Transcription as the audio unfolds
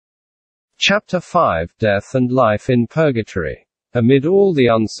Chapter 5: Death and Life in Purgatory. Amid all the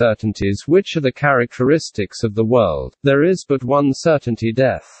uncertainties which are the characteristics of the world, there is but one certainty: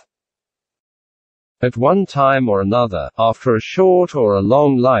 death. At one time or another, after a short or a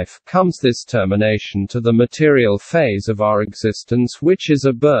long life, comes this termination to the material phase of our existence, which is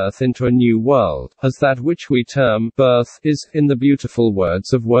a birth into a new world, as that which we term birth is, in the beautiful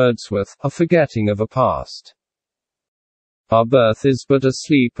words of Wordsworth, a forgetting of a past. Our birth is but a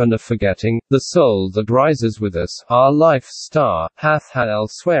sleep and a forgetting. The soul that rises with us, our life's star, hath had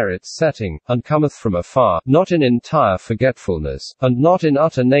elsewhere its setting, and cometh from afar, not in entire forgetfulness, and not in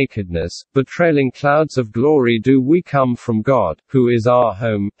utter nakedness, but trailing clouds of glory do we come from God, who is our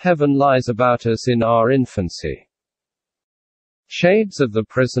home. Heaven lies about us in our infancy. Shades of the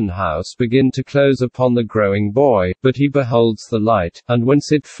prison house begin to close upon the growing boy, but he beholds the light, and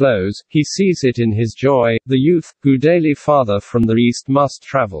whence it flows, he sees it in his joy. The youth, who daily farther from the east must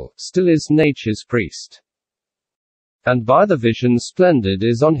travel, still is nature's priest, and by the vision splendid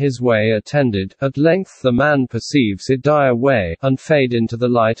is on his way attended. At length the man perceives it die away, and fade into the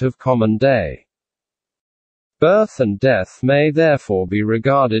light of common day. Birth and death may therefore be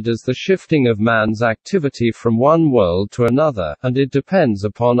regarded as the shifting of man's activity from one world to another, and it depends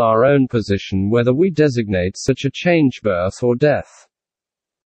upon our own position whether we designate such a change birth or death.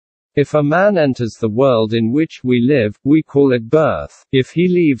 If a man enters the world in which we live, we call it birth. If he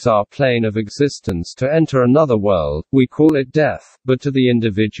leaves our plane of existence to enter another world, we call it death. But to the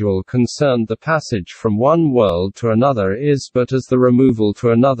individual concerned, the passage from one world to another is but as the removal to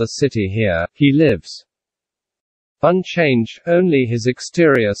another city. Here, he lives unchanged, only his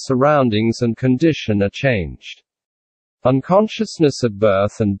exterior surroundings and condition are changed. Unconsciousness at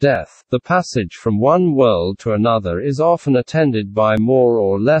birth and death, the passage from one world to another, is often attended by more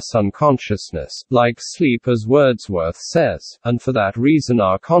or less unconsciousness, like sleep as Wordsworth says, and for that reason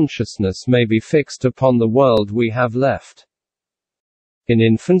our consciousness may be fixed upon the world we have left. In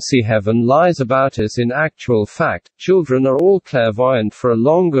infancy heaven lies about us in actual fact. Children are all clairvoyant for a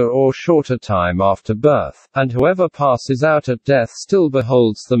longer or shorter time after birth, and whoever passes out at death still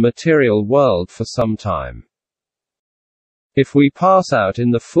beholds the material world for some time. If we pass out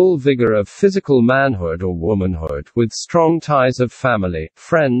in the full vigor of physical manhood or womanhood, with strong ties of family,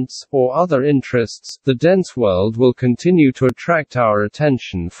 friends, or other interests, the dense world will continue to attract our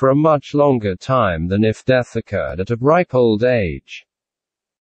attention for a much longer time than if death occurred at a ripe old age.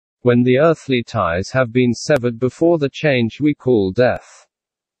 When the earthly ties have been severed before the change we call death.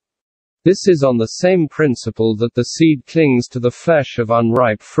 This is on the same principle that the seed clings to the flesh of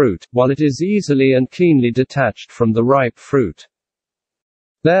unripe fruit, while it is easily and cleanly detached from the ripe fruit.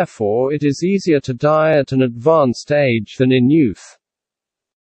 Therefore it is easier to die at an advanced age than in youth.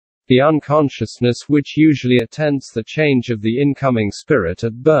 The unconsciousness which usually attends the change of the incoming spirit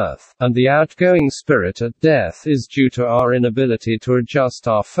at birth, and the outgoing spirit at death, is due to our inability to adjust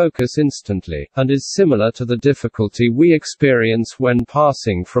our focus instantly, and is similar to the difficulty we experience when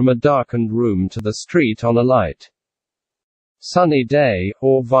passing from a darkened room to the street on a light, sunny day,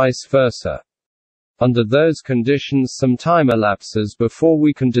 or vice versa. Under those conditions some time elapses before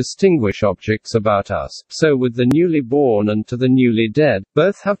we can distinguish objects about us. So with the newly born and to the newly dead,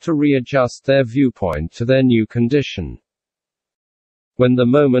 both have to readjust their viewpoint to their new condition. When the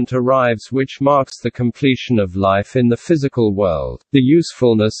moment arrives which marks the completion of life in the physical world, the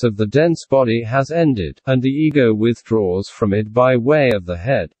usefulness of the dense body has ended, and the ego withdraws from it by way of the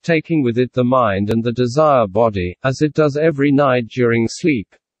head, taking with it the mind and the desire body, as it does every night during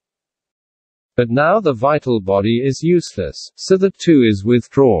sleep. But now the vital body is useless, so the two is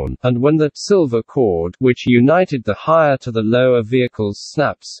withdrawn, and when the silver cord, which united the higher to the lower vehicles,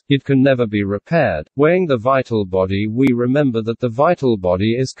 snaps, it can never be repaired. Weighing the vital body, we remember that the vital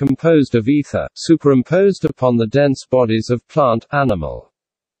body is composed of ether, superimposed upon the dense bodies of plant, animal,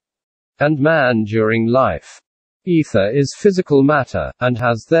 and man during life. Ether is physical matter, and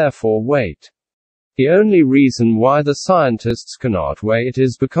has therefore weight. The only reason why the scientists cannot weigh it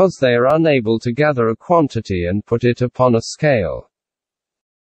is because they are unable to gather a quantity and put it upon a scale.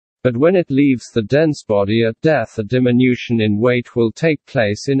 But when it leaves the dense body at death, a diminution in weight will take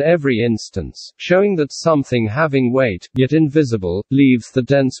place in every instance, showing that something having weight, yet invisible, leaves the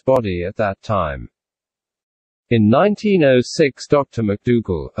dense body at that time. In 1906 Dr.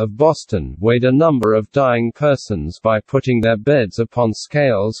 McDougall, of Boston, weighed a number of dying persons by putting their beds upon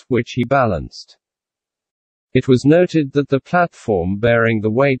scales, which he balanced. It was noted that the platform bearing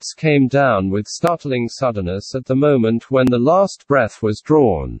the weights came down with startling suddenness at the moment when the last breath was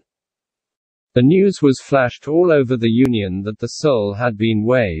drawn. The news was flashed all over the Union that the soul had been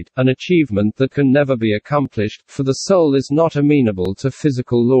weighed, an achievement that can never be accomplished, for the soul is not amenable to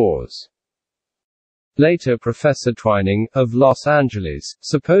physical laws. Later Professor Twining, of Los Angeles,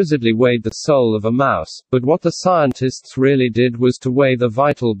 supposedly weighed the soul of a mouse, but what the scientists really did was to weigh the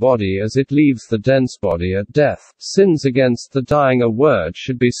vital body as it leaves the dense body at death. Sins against the dying. A word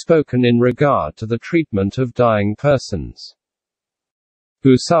should be spoken in regard to the treatment of dying persons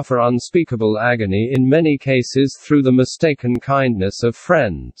who suffer unspeakable agony in many cases through the mistaken kindness of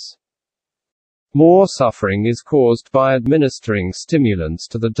friends. More suffering is caused by administering stimulants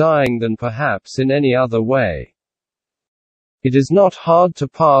to the dying than perhaps in any other way. It is not hard to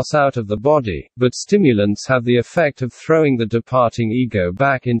pass out of the body, but stimulants have the effect of throwing the departing ego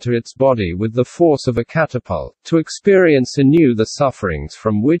back into its body with the force of a catapult, to experience anew the sufferings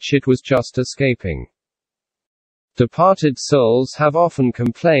from which it was just escaping. Departed souls have often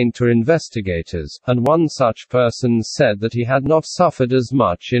complained to investigators, and one such person said that he had not suffered as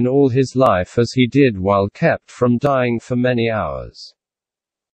much in all his life as he did while kept from dying for many hours.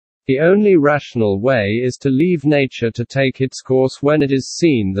 The only rational way is to leave nature to take its course when it is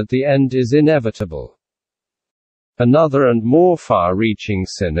seen that the end is inevitable. Another and more far-reaching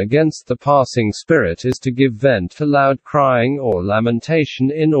sin against the passing spirit is to give vent to loud crying or lamentation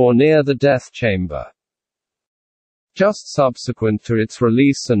in or near the death chamber. Just subsequent to its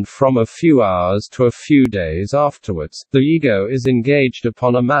release and from a few hours to a few days afterwards, the ego is engaged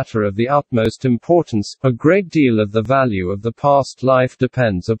upon a matter of the utmost importance. A great deal of the value of the past life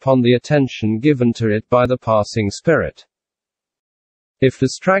depends upon the attention given to it by the passing spirit. If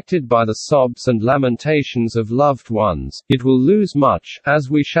distracted by the sobs and lamentations of loved ones, it will lose much, as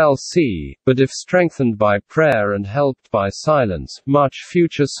we shall see, but if strengthened by prayer and helped by silence, much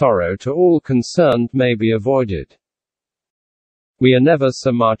future sorrow to all concerned may be avoided. We are never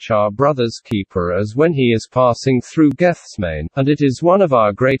so much our brother's keeper as when he is passing through Gethsemane, and it is one of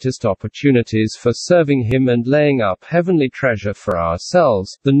our greatest opportunities for serving him and laying up heavenly treasure for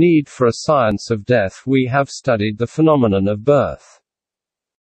ourselves, the need for a science of death. We have studied the phenomenon of birth,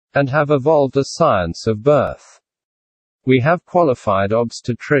 and have evolved a science of birth. We have qualified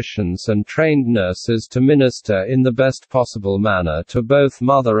obstetricians and trained nurses to minister in the best possible manner to both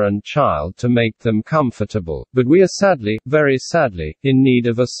mother and child to make them comfortable, but we are sadly, very sadly, in need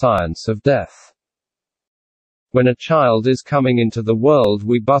of a science of death. When a child is coming into the world,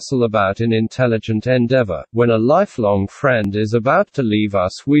 we bustle about in intelligent endeavor. When a lifelong friend is about to leave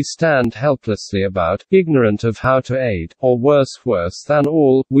us, we stand helplessly about, ignorant of how to aid, or worse than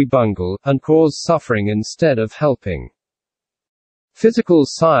all, we bungle, and cause suffering instead of helping. Physical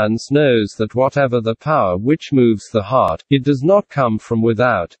science knows that whatever the power which moves the heart, it does not come from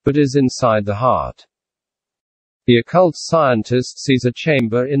without, but is inside the heart. The occult scientist sees a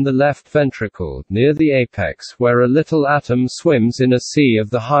chamber in the left ventricle, near the apex, where a little atom swims in a sea of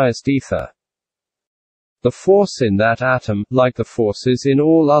the highest ether. The force in that atom, like the forces in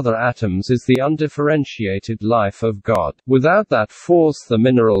all other atoms, is the undifferentiated life of God. Without that force the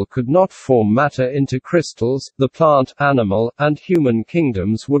mineral could not form matter into crystals, the plant, animal, and human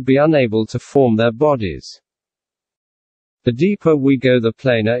kingdoms would be unable to form their bodies. The deeper we go, the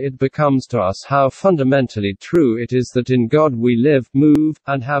plainer it becomes to us how fundamentally true it is that in God we live, move,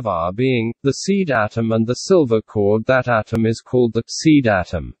 and have our being. The seed atom and the silver cord, that atom is called the seed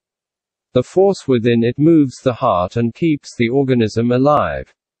atom. The force within it moves the heart and keeps the organism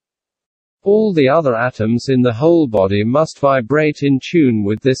alive. All the other atoms in the whole body must vibrate in tune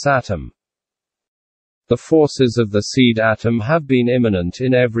with this atom. The forces of the seed atom have been immanent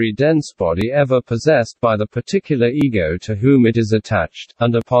in every dense body ever possessed by the particular ego to whom it is attached,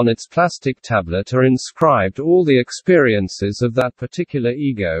 and upon its plastic tablet are inscribed all the experiences of that particular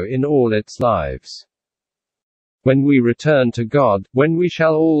ego in all its lives. When we return to God, when we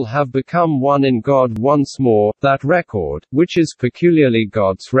shall all have become one in God once more, that record, which is peculiarly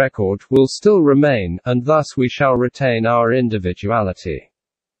God's record, will still remain, and thus we shall retain our individuality.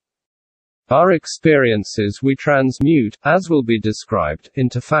 Our experiences we transmute, as will be described,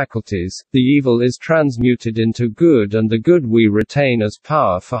 into faculties. The evil is transmuted into good, and the good we retain as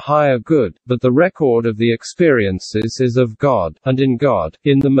power for higher good, but the record of the experiences is of God, and in God,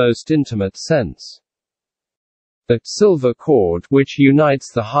 in the most intimate sense. The silver cord, which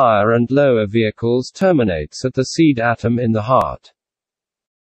unites the higher and lower vehicles, terminates at the seed atom in the heart.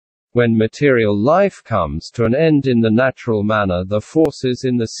 When material life comes to an end in the natural manner, the forces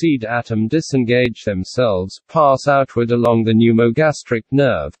in the seed atom disengage themselves, pass outward along the pneumogastric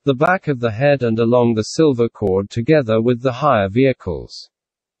nerve, the back of the head, and along the silver cord together with the higher vehicles.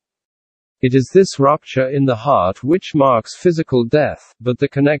 It is this rupture in the heart which marks physical death, but the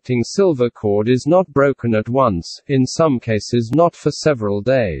connecting silver cord is not broken at once, in some cases not for several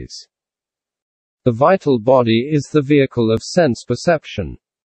days. The vital body is the vehicle of sense perception.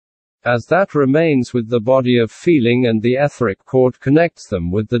 As that remains with the body of feeling and the etheric cord connects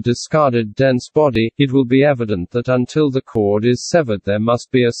them with the discarded dense body, it will be evident that until the cord is severed there must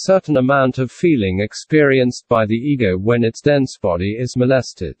be a certain amount of feeling experienced by the ego when its dense body is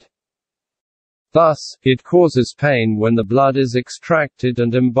molested. Thus, it causes pain when the blood is extracted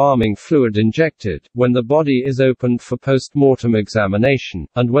and embalming fluid injected, when the body is opened for post-mortem examination,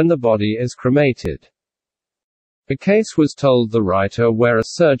 and when the body is cremated. A case was told the writer where a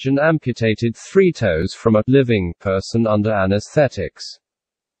surgeon amputated 3 toes from a living person under anesthetics.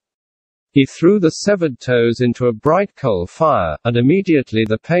 He threw the severed toes into a bright coal fire, and immediately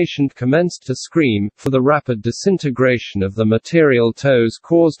the patient commenced to scream, for the rapid disintegration of the material toes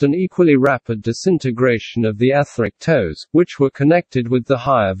caused an equally rapid disintegration of the etheric toes, which were connected with the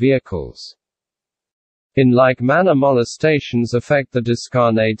higher vehicles. In like manner molestations affect the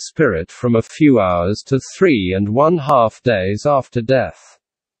discarnate spirit from a few hours to 3½ days after death.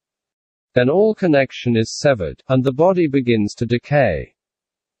 Then all connection is severed, and the body begins to decay.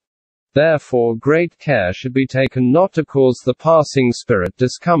 Therefore great care should be taken not to cause the passing spirit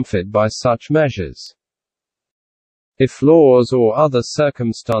discomfort by such measures. If laws or other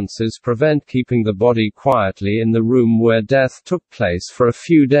circumstances prevent keeping the body quietly in the room where death took place for a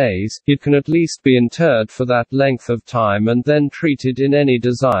few days, it can at least be interred for that length of time and then treated in any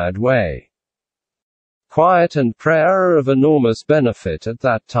desired way. Quiet and prayer are of enormous benefit at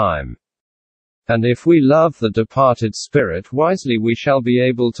that time. And if we love the departed spirit wisely, we shall be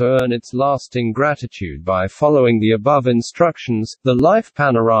able to earn its lasting gratitude by following the above instructions. The life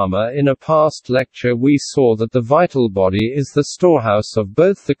panorama. In a past lecture we saw that the vital body is the storehouse of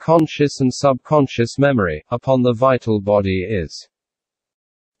both the conscious and subconscious memory. Upon the vital body is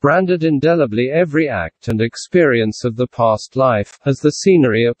branded indelibly every act and experience of the past life, as the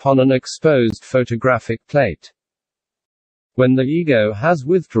scenery upon an exposed photographic plate. When the ego has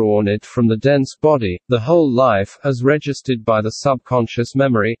withdrawn it from the dense body, the whole life, as registered by the subconscious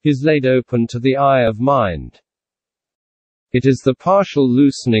memory, is laid open to the eye of mind. It is the partial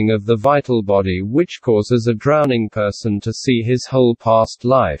loosening of the vital body which causes a drowning person to see his whole past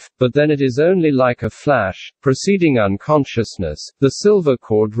life, but then it is only like a flash, preceding unconsciousness, the silver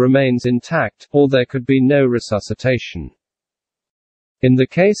cord remains intact, or there could be no resuscitation. In the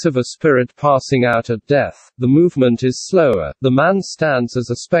case of a spirit passing out at death, the movement is slower. The man stands as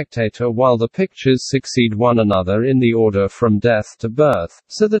a spectator while the pictures succeed one another in the order from death to birth,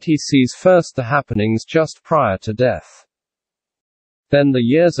 so that he sees first the happenings just prior to death. Then the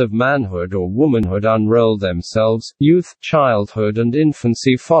years of manhood or womanhood unroll themselves, youth, childhood and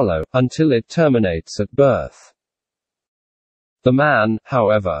infancy follow, until it terminates at birth. The man,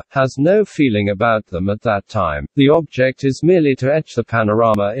 however, has no feeling about them at that time. The object is merely to etch the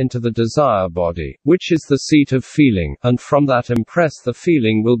panorama into the desire body, which is the seat of feeling, and from that impress the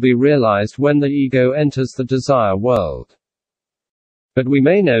feeling will be realized when the ego enters the desire world. But we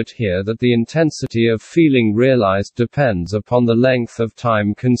may note here that the intensity of feeling realized depends upon the length of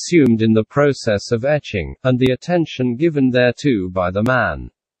time consumed in the process of etching, and the attention given thereto by the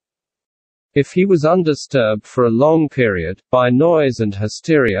man. If he was undisturbed for a long period, by noise and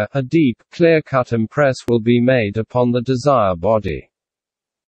hysteria, a deep, clear-cut impress will be made upon the desire body.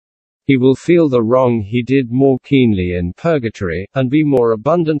 He will feel the wrong he did more keenly in purgatory, and be more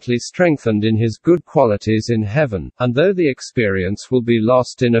abundantly strengthened in his good qualities in heaven, and though the experience will be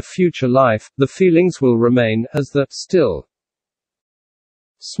lost in a future life, the feelings will remain, as the still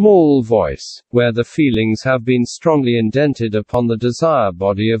small voice, where the feelings have been strongly indented upon the desire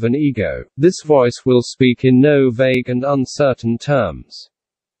body of an ego. This voice will speak in no vague and uncertain terms.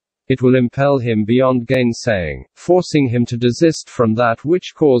 It will impel him beyond gainsaying, forcing him to desist from that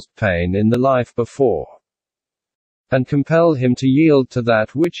which caused pain in the life before, and compel him to yield to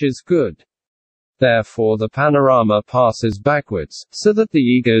that which is good. Therefore the panorama passes backwards, so that the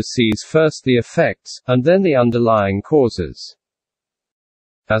ego sees first the effects, and then the underlying causes.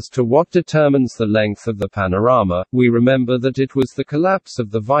 As to what determines the length of the panorama, we remember that it was the collapse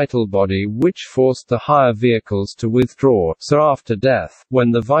of the vital body which forced the higher vehicles to withdraw, so after death,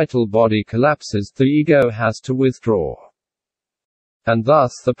 when the vital body collapses, the ego has to withdraw. And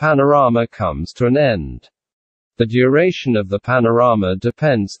thus the panorama comes to an end. The duration of the panorama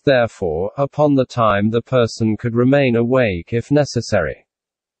depends, therefore, upon the time the person could remain awake if necessary.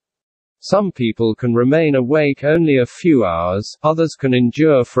 Some people can remain awake only a few hours, others can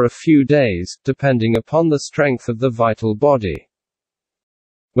endure for a few days, depending upon the strength of the vital body.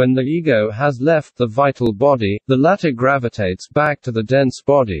 When the ego has left the vital body, the latter gravitates back to the dense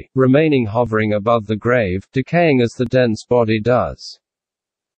body, remaining hovering above the grave, decaying as the dense body does.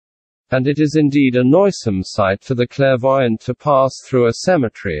 And it is indeed a noisome sight to the clairvoyant to pass through a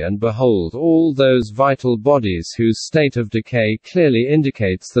cemetery and behold all those vital bodies whose state of decay clearly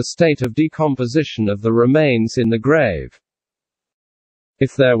indicates the state of decomposition of the remains in the grave.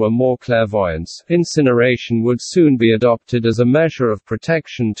 If there were more clairvoyance, incineration would soon be adopted as a measure of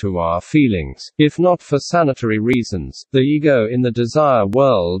protection to our feelings, if not for sanitary reasons. The ego in the desire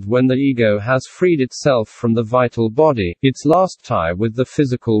world, when the ego has freed itself from the vital body, its last tie with the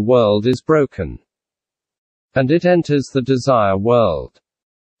physical world is broken. And it enters the desire world.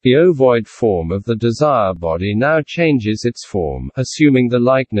 The ovoid form of the desire body now changes its form, assuming the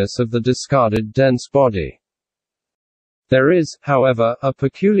likeness of the discarded dense body. There is, however, a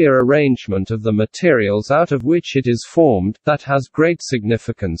peculiar arrangement of the materials out of which it is formed, that has great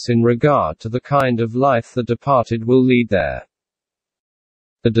significance in regard to the kind of life the departed will lead there.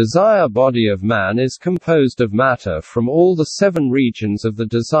 The desire body of man is composed of matter from all the 7 regions of the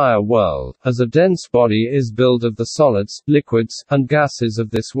desire world, as a dense body is built of the solids, liquids, and gases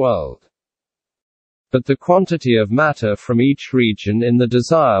of this world. But the quantity of matter from each region in the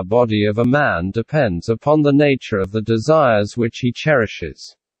desire body of a man depends upon the nature of the desires which he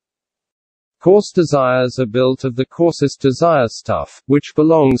cherishes. Coarse desires are built of the coarsest desire stuff, which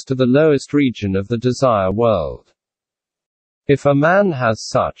belongs to the lowest region of the desire world. If a man has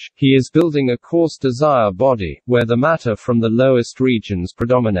such, he is building a coarse desire body, where the matter from the lowest regions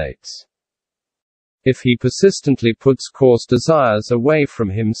predominates. If he persistently puts coarse desires away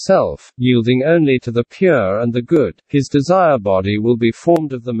from himself, yielding only to the pure and the good, his desire body will be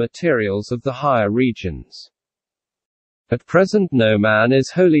formed of the materials of the higher regions. At present no man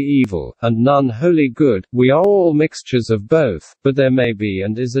is wholly evil, and none wholly good, we are all mixtures of both, but there may be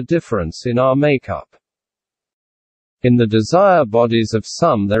and is a difference in our makeup. In the desire bodies of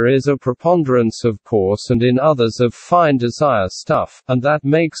some there is a preponderance of coarse and in others of fine desire stuff, and that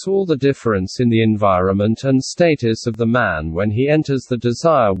makes all the difference in the environment and status of the man when he enters the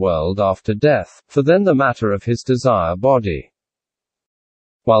desire world after death, for then the matter of his desire body,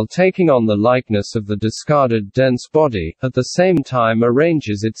 while taking on the likeness of the discarded dense body, at the same time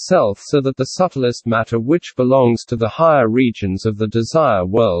arranges itself so that the subtlest matter which belongs to the higher regions of the desire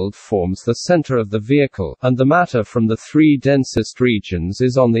world forms the center of the vehicle, and the matter from the 3 densest regions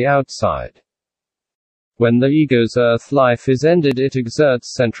is on the outside. When the ego's earth life is ended, it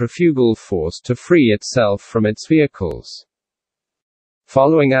exerts centrifugal force to free itself from its vehicles.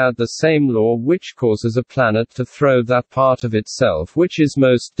 Following out the same law which causes a planet to throw that part of itself which is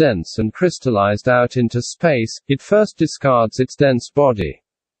most dense and crystallized out into space, it first discards its dense body.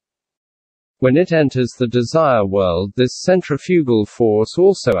 When it enters the desire world, this centrifugal force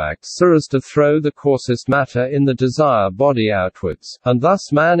also acts so as to throw the coarsest matter in the desire body outwards, and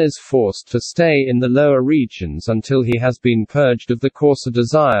thus man is forced to stay in the lower regions until he has been purged of the coarser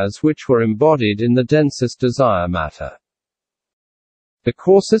desires which were embodied in the densest desire matter. The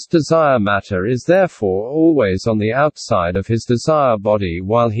coarsest desire matter is therefore always on the outside of his desire body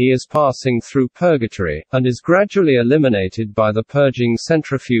while he is passing through purgatory, and is gradually eliminated by the purging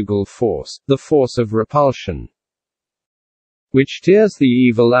centrifugal force, the force of repulsion, which steers the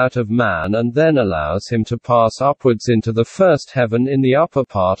evil out of man and then allows him to pass upwards into the first heaven in the upper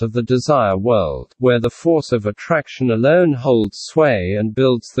part of the desire world, where the force of attraction alone holds sway and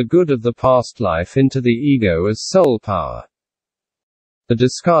builds the good of the past life into the ego as soul power. The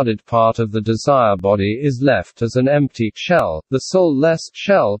discarded part of the desire body is left as an empty shell, the soulless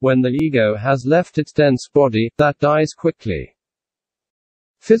shell. When the ego has left its dense body, that dies quickly.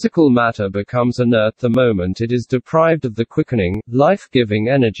 Physical matter becomes inert the moment it is deprived of the quickening, life-giving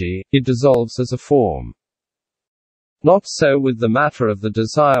energy, it dissolves as a form. Not so with the matter of the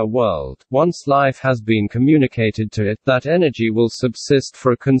desire world. Once life has been communicated to it, that energy will subsist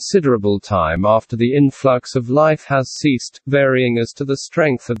for a considerable time after the influx of life has ceased, varying as to the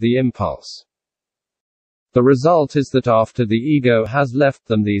strength of the impulse. The result is that after the ego has left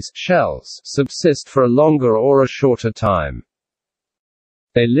them, these shells subsist for a longer or a shorter time.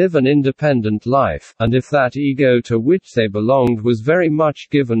 They live an independent life, and if that ego to which they belonged was very much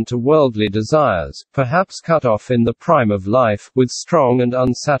given to worldly desires, perhaps cut off in the prime of life, with strong and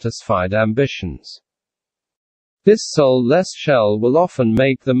unsatisfied ambitions, this soulless shell will often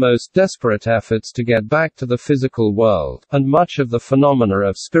make the most desperate efforts to get back to the physical world, and much of the phenomena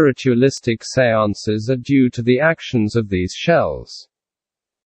of spiritualistic seances are due to the actions of these shells.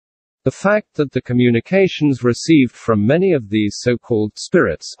 The fact that the communications received from many of these so-called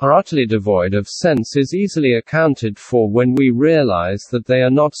spirits are utterly devoid of sense is easily accounted for when we realize that they are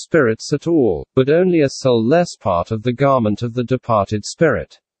not spirits at all, but only a soulless part of the garment of the departed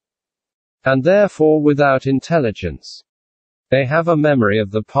spirit, and therefore without intelligence. They have a memory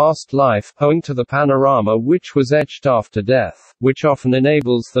of the past life, owing to the panorama which was etched after death, which often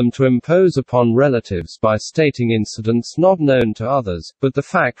enables them to impose upon relatives by stating incidents not known to others, but the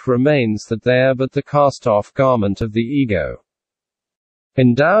fact remains that they are but the cast-off garment of the ego,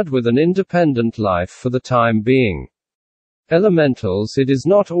 endowed with an independent life for the time being. Elementals. It is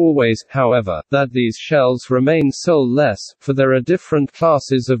not always, however, that these shells remain soulless, for there are different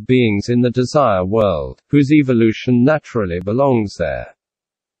classes of beings in the desire world, whose evolution naturally belongs there.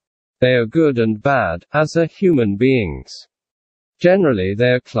 They are good and bad, as are human beings. Generally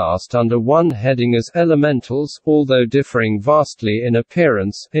they are classed under one heading as elementals, although differing vastly in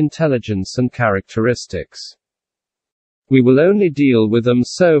appearance, intelligence and characteristics. We will only deal with them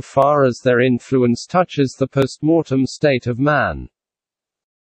so far as their influence touches the post-mortem state of man.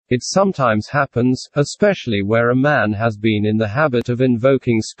 It sometimes happens, especially where a man has been in the habit of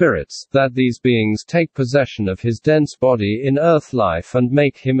invoking spirits, that these beings take possession of his dense body in earth life and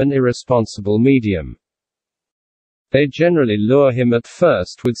make him an irresponsible medium. They generally lure him at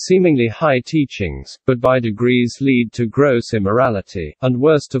first with seemingly high teachings, but by degrees lead to gross immorality, and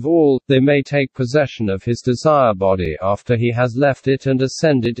worst of all, they may take possession of his desire body after he has left it and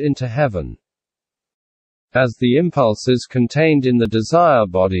ascended into heaven. As the impulses contained in the desire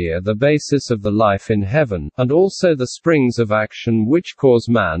body are the basis of the life in heaven, and also the springs of action which cause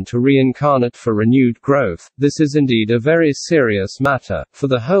man to reincarnate for renewed growth, this is indeed a very serious matter, for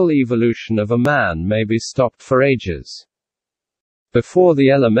the whole evolution of a man may be stopped for ages before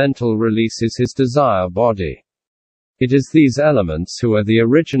the elemental releases his desire body. It is these elements who are the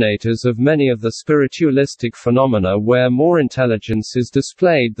originators of many of the spiritualistic phenomena where more intelligence is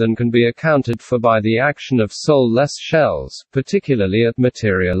displayed than can be accounted for by the action of soulless shells, particularly at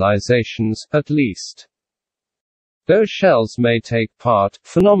materializations, at least. Though shells may take part,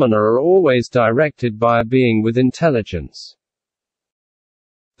 phenomena are always directed by a being with intelligence.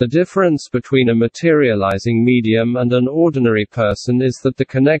 The difference between a materializing medium and an ordinary person is that the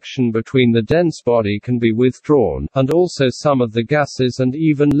connection between the dense body can be withdrawn, and also some of the gases and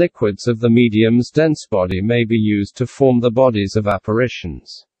even liquids of the medium's dense body may be used to form the bodies of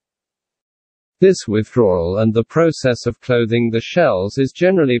apparitions. This withdrawal and the process of clothing the shells is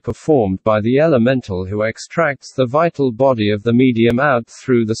generally performed by the elemental who extracts the vital body of the medium out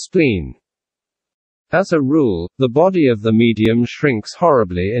through the spleen. As a rule, the body of the medium shrinks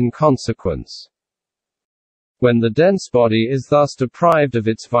horribly in consequence. When the dense body is thus deprived of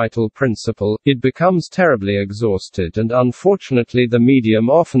its vital principle, it becomes terribly exhausted and unfortunately the medium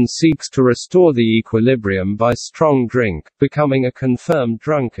often seeks to restore the equilibrium by strong drink, becoming a confirmed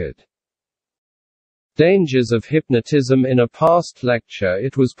drunkard. Dangers of hypnotism. In a past lecture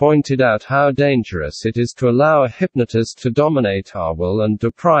it was pointed out how dangerous it is to allow a hypnotist to dominate our will and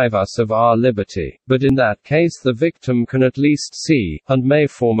deprive us of our liberty, but in that case the victim can at least see, and may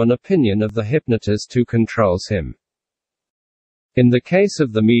form an opinion of the hypnotist who controls him. In the case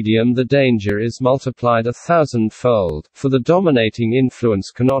of the medium the danger is multiplied 1,000-fold, for the dominating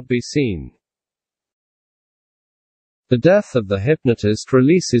influence cannot be seen. The death of the hypnotist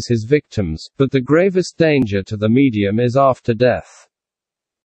releases his victims, but the gravest danger to the medium is after death.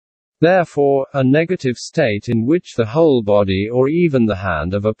 Therefore, a negative state in which the whole body or even the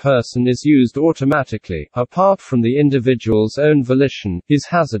hand of a person is used automatically, apart from the individual's own volition, is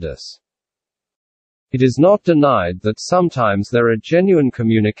hazardous. It is not denied that sometimes there are genuine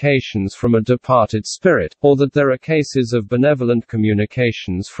communications from a departed spirit, or that there are cases of benevolent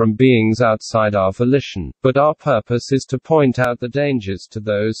communications from beings outside our volition, but our purpose is to point out the dangers to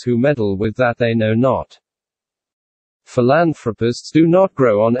those who meddle with that they know not. Philanthropists do not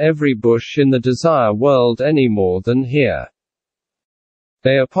grow on every bush in the desire world any more than here.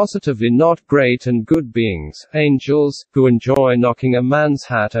 They are positively not great and good beings, angels, who enjoy knocking a man's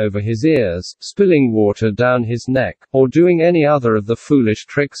hat over his ears, spilling water down his neck, or doing any other of the foolish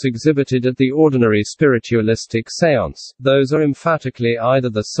tricks exhibited at the ordinary spiritualistic seance. Those are emphatically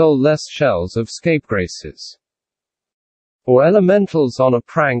either the soulless shells of scapegraces or elementals on a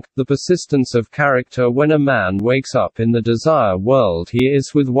prank. The persistence of character. When a man wakes up in the desire world he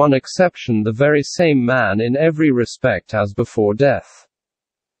is with one exception the very same man in every respect as before death.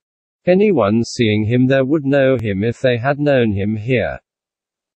 Anyone seeing him there would know him if they had known him here.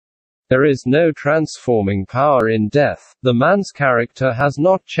 There is no transforming power in death. The man's character has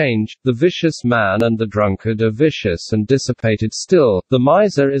not changed. The vicious man and the drunkard are vicious and dissipated still. The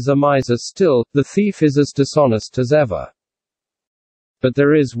miser is a miser still. The thief is as dishonest as ever. But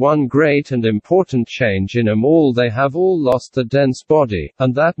there is one great and important change in them all. They have all lost the dense body,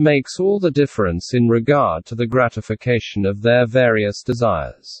 and that makes all the difference in regard to the gratification of their various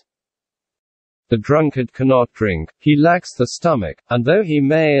desires. The drunkard cannot drink, he lacks the stomach, and though he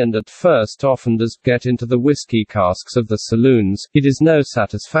may and at first often does get into the whiskey casks of the saloons, it is no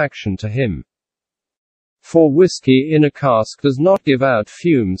satisfaction to him. For whiskey in a cask does not give out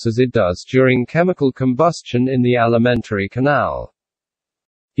fumes as it does during chemical combustion in the alimentary canal.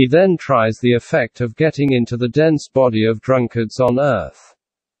 He then tries the effect of getting into the dense body of drunkards on earth.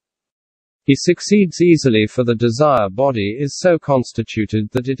 He succeeds easily, for the desire body is so constituted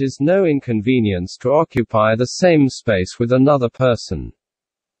that it is no inconvenience to occupy the same space with another person.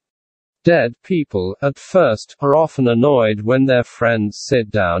 Dead people, at first, are often annoyed when their friends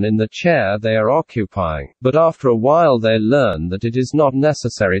sit down in the chair they are occupying, but after a while they learn that it is not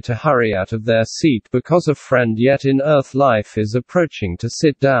necessary to hurry out of their seat because a friend yet in earth life is approaching to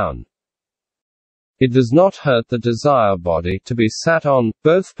sit down. It does not hurt the desire body to be sat on,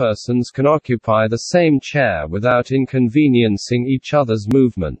 both persons can occupy the same chair without inconveniencing each other's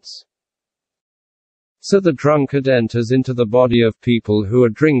movements. So the drunkard enters into the body of people who are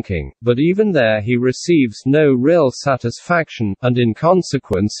drinking, but even there he receives no real satisfaction, and in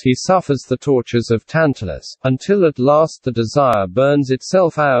consequence he suffers the tortures of Tantalus, until at last the desire burns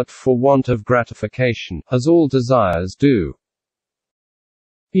itself out for want of gratification, as all desires do.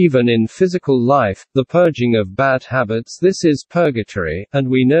 Even in physical life, the purging of bad habits, this is purgatory, and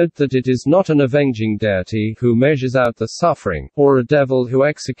we note that it is not an avenging deity who measures out the suffering, or a devil who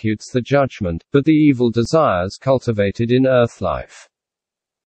executes the judgment, but the evil desires cultivated in earth life,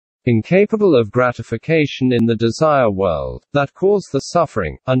 incapable of gratification in the desire world, that cause the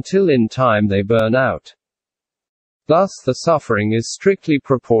suffering, until in time they burn out. Thus the suffering is strictly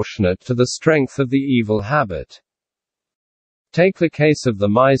proportionate to the strength of the evil habit. Take the case of the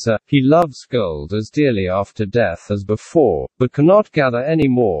miser. He loves gold as dearly after death as before, but cannot gather any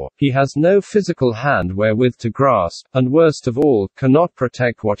more. He has no physical hand wherewith to grasp, and worst of all, cannot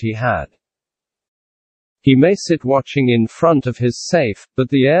protect what he had. He may sit watching in front of his safe, but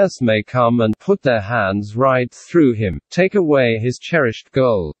the heirs may come and put their hands right through him, take away his cherished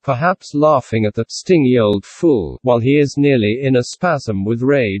gold, perhaps laughing at the stingy old fool, while he is nearly in a spasm with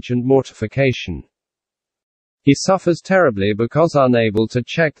rage and mortification. He suffers terribly because unable to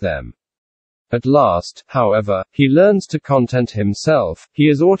check them. At last, however, he learns to content himself. He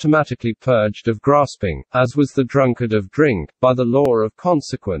is automatically purged of grasping, as was the drunkard of drink, by the law of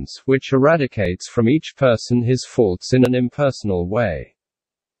consequence, which eradicates from each person his faults in an impersonal way.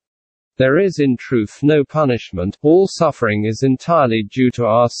 There is in truth no punishment. All suffering is entirely due to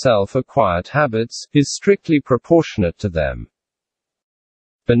our self-acquired habits, is strictly proportionate to them.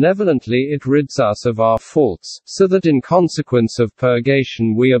 Benevolently it rids us of our faults, so that in consequence of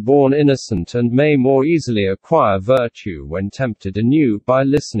purgation we are born innocent and may more easily acquire virtue when tempted anew by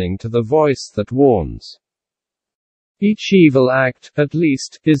listening to the voice that warns. Each evil act, at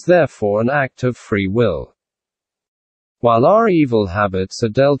least, is therefore an act of free will. While our evil habits are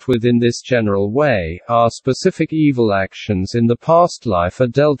dealt with in this general way, our specific evil actions in the past life are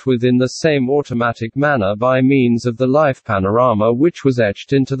dealt with in the same automatic manner by means of the life panorama which was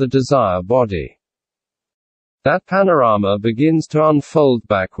etched into the desire body. That panorama begins to unfold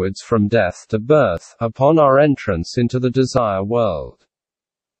backwards from death to birth, upon our entrance into the desire world.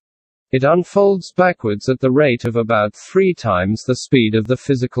 It unfolds backwards at the rate of about 3 times the speed of the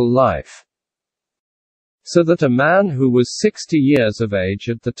physical life. So that a man who was 60 years of age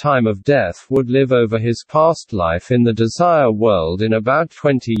at the time of death would live over his past life in the desire world in about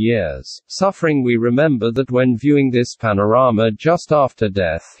 20 years. Suffering. We remember that when viewing this panorama just after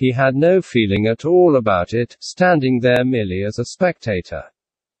death, he had no feeling at all about it, standing there merely as a spectator,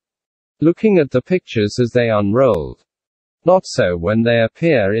 looking at the pictures as they unrolled. Not so when they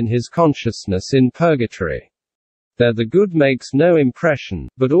appear in his consciousness in purgatory. There the good makes no impression,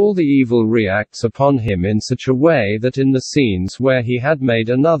 but all the evil reacts upon him in such a way that in the scenes where he had made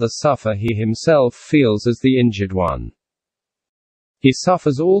another suffer he himself feels as the injured one. He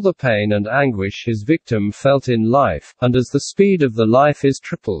suffers all the pain and anguish his victim felt in life, and as the speed of the life is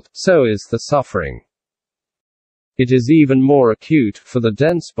tripled, so is the suffering. It is even more acute, for the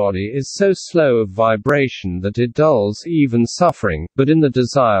dense body is so slow of vibration that it dulls even suffering, but in the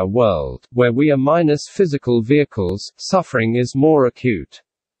desire world, where we are minus physical vehicles, suffering is more acute.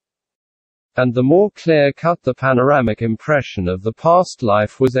 And the more clear-cut the panoramic impression of the past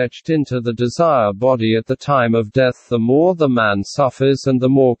life was etched into the desire body at the time of death, the more the man suffers and the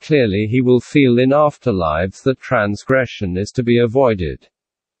more clearly he will feel in afterlives that transgression is to be avoided.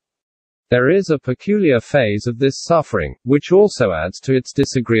 There is a peculiar phase of this suffering, which also adds to its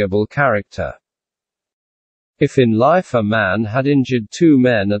disagreeable character. If in life a man had injured two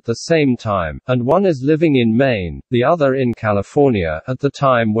men at the same time, and one is living in Maine, the other in California, at the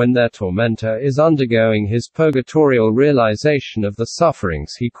time when their tormentor is undergoing his purgatorial realization of the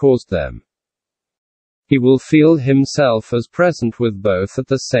sufferings he caused them, he will feel himself as present with both at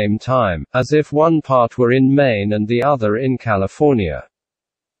the same time, as if one part were in Maine and the other in California.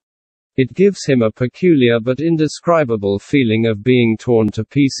 It gives him a peculiar but indescribable feeling of being torn to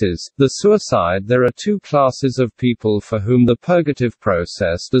pieces. The suicide. There are two classes of people for whom the purgative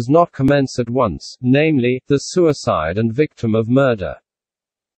process does not commence at once, namely, the suicide and victim of murder.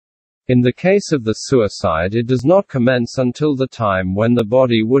 In the case of the suicide, it does not commence until the time when the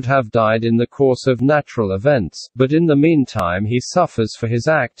body would have died in the course of natural events, but in the meantime he suffers for his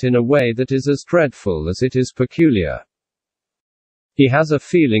act in a way that is as dreadful as it is peculiar. He has a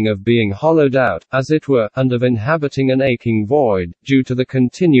feeling of being hollowed out, as it were, and of inhabiting an aching void, due to the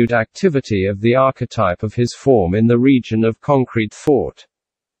continued activity of the archetype of his form in the region of concrete thought.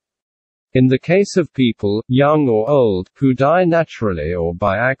 In the case of people, young or old, who die naturally or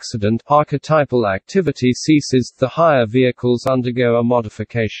by accident, archetypal activity ceases. The higher vehicles undergo a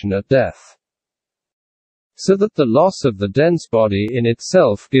modification at death, so that the loss of the dense body in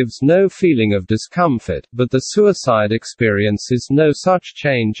itself gives no feeling of discomfort, but the suicide experiences no such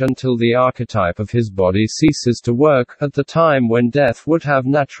change until the archetype of his body ceases to work, at the time when death would have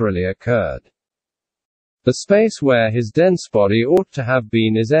naturally occurred. The space where his dense body ought to have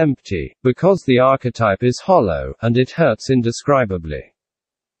been is empty, because the archetype is hollow, and it hurts indescribably.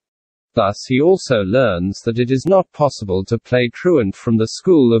 Thus he also learns that it is not possible to play truant from the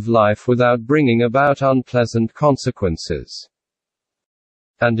school of life without bringing about unpleasant consequences.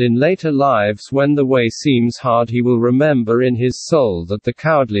 And in later lives, when the way seems hard, he will remember in his soul that the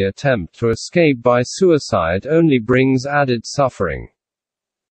cowardly attempt to escape by suicide only brings added suffering.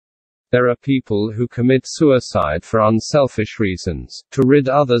 There are people who commit suicide for unselfish reasons, to rid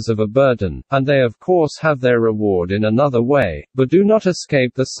others of a burden, and they of course have their reward in another way, but do not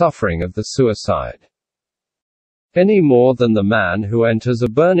escape the suffering of the suicide. Any more than the man who enters a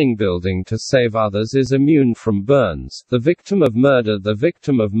burning building to save others is immune from burns. The victim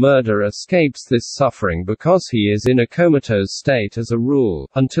of murder escapes this suffering because he is in a comatose state as a rule,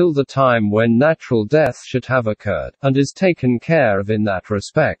 until the time when natural death should have occurred, and is taken care of in that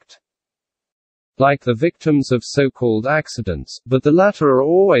respect. Like the victims of so-called accidents, but the latter are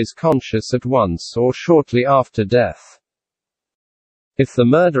always conscious at once or shortly after death. If the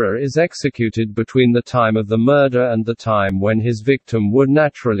murderer is executed between the time of the murder and the time when his victim would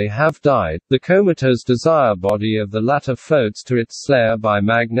naturally have died, the comatose desire body of the latter floats to its slayer by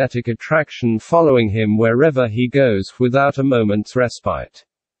magnetic attraction, following him wherever he goes, without a moment's respite.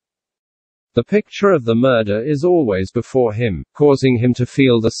 The picture of the murder is always before him, causing him to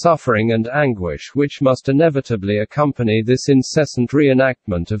feel the suffering and anguish which must inevitably accompany this incessant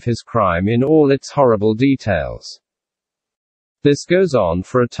reenactment of his crime in all its horrible details. This goes on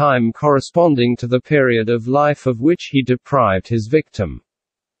for a time corresponding to the period of life of which he deprived his victim.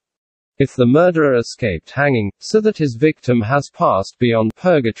 If the murderer escaped hanging, so that his victim has passed beyond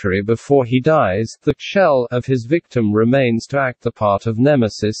purgatory before he dies, the shell of his victim remains to act the part of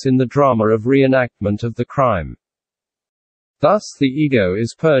nemesis in the drama of reenactment of the crime. Thus the ego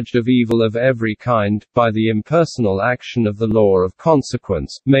is purged of evil of every kind, by the impersonal action of the law of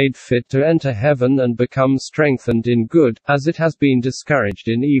consequence, made fit to enter heaven and become strengthened in good, as it has been discouraged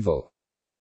in evil.